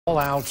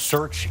All-out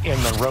search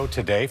in Monroe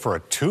today for a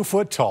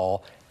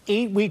 2-foot-tall,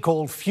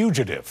 8-week-old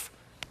fugitive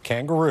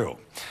kangaroo.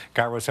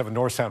 Kangaroo 7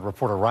 North Sound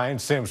reporter Ryan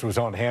Sims was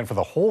on hand for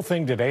the whole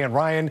thing today. And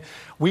Ryan,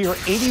 we are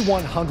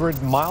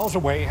 8,100 miles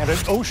away and an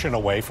ocean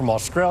away from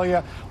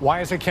Australia.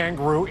 Why is a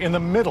kangaroo in the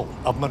middle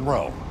of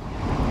Monroe?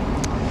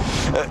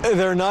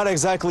 They're not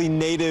exactly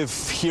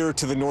native here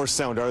to the North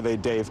Sound, are they,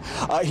 Dave?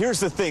 Here's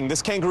the thing.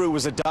 This kangaroo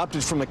was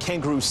adopted from a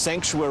kangaroo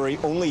sanctuary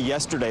only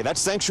yesterday. That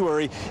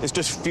sanctuary is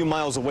just a few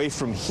miles away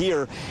from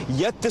here.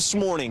 Yet this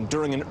morning,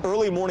 during an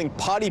early morning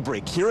potty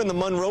break here in the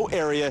Monroe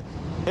area,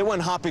 it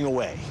went hopping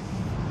away.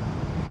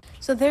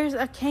 So there's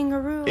a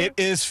kangaroo. It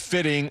is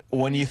fitting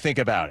when you think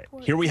about it.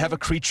 Here we have a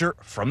creature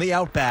from the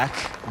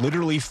outback,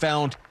 literally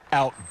found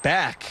out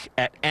back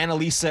at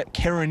Annalisa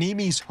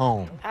Karanimi's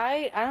home.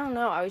 I don't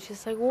know. I was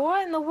just like,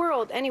 what in the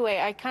world? Anyway,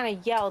 I kind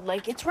of yelled,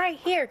 like, it's right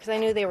here, because I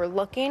knew they were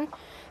looking.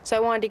 So I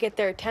wanted to get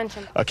their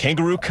attention. A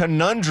kangaroo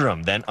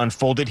conundrum then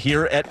unfolded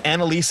here at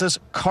Annalisa's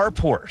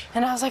carport.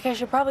 And I was like, I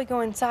should probably go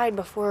inside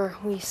before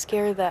we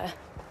scare the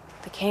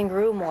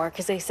kangaroo more,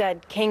 because they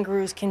said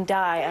kangaroos can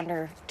die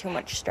under too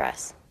much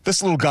stress.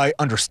 This little guy,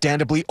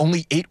 understandably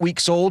only 8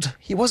 weeks old,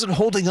 he wasn't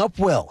holding up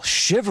well,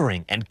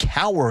 shivering and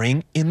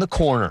cowering in the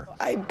corner.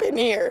 I've been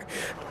here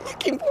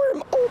looking for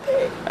him all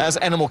day. As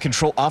animal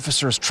control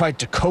officers tried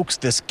to coax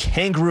this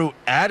kangaroo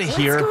out of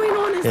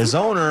here, his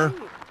owner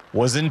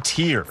was in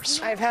tears.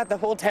 I've had the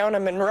whole town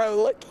of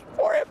Monroe looking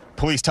for him.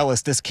 Police tell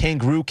us this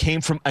kangaroo came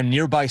from a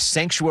nearby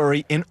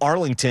sanctuary in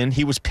Arlington.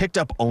 He was picked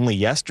up only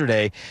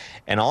yesterday,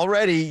 and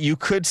already you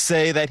could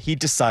say that he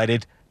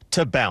decided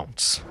to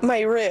bounce.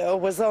 My reel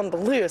was on the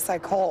loose. I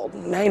called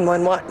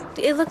 911.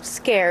 It looked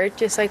scared,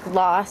 just like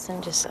lost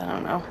and just, I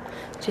don't know,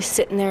 just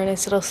sitting there in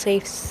this little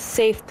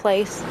safe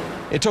place.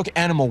 It took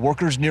animal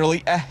workers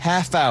nearly a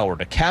half hour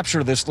to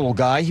capture this little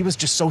guy. He was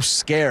just so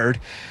scared.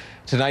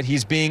 Tonight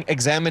he's being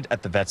examined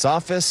at the vet's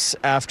office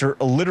after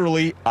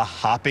literally a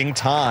hopping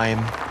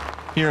time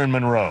here in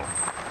Monroe.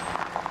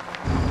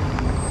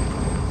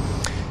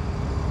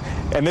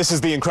 And this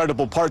is the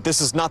incredible part.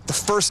 This is not the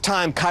first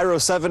time Kangaroo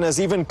 7 has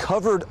even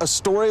covered a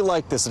story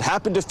like this. It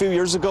happened a few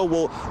years ago.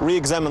 We'll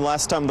re-examine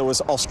last time there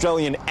was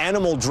Australian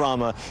animal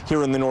drama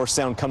here in the North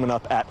Sound coming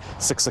up at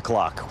 6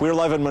 o'clock. We're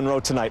live in Monroe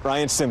tonight.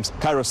 Ryan Sims,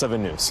 Kangaroo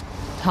 7 News.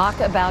 Talk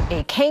about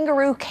a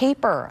kangaroo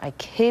caper. I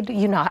kid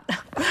you not.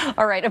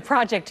 All right, a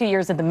project 2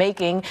 years in the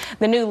making.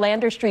 The new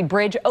Lander Street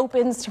Bridge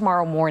opens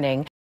tomorrow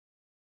morning.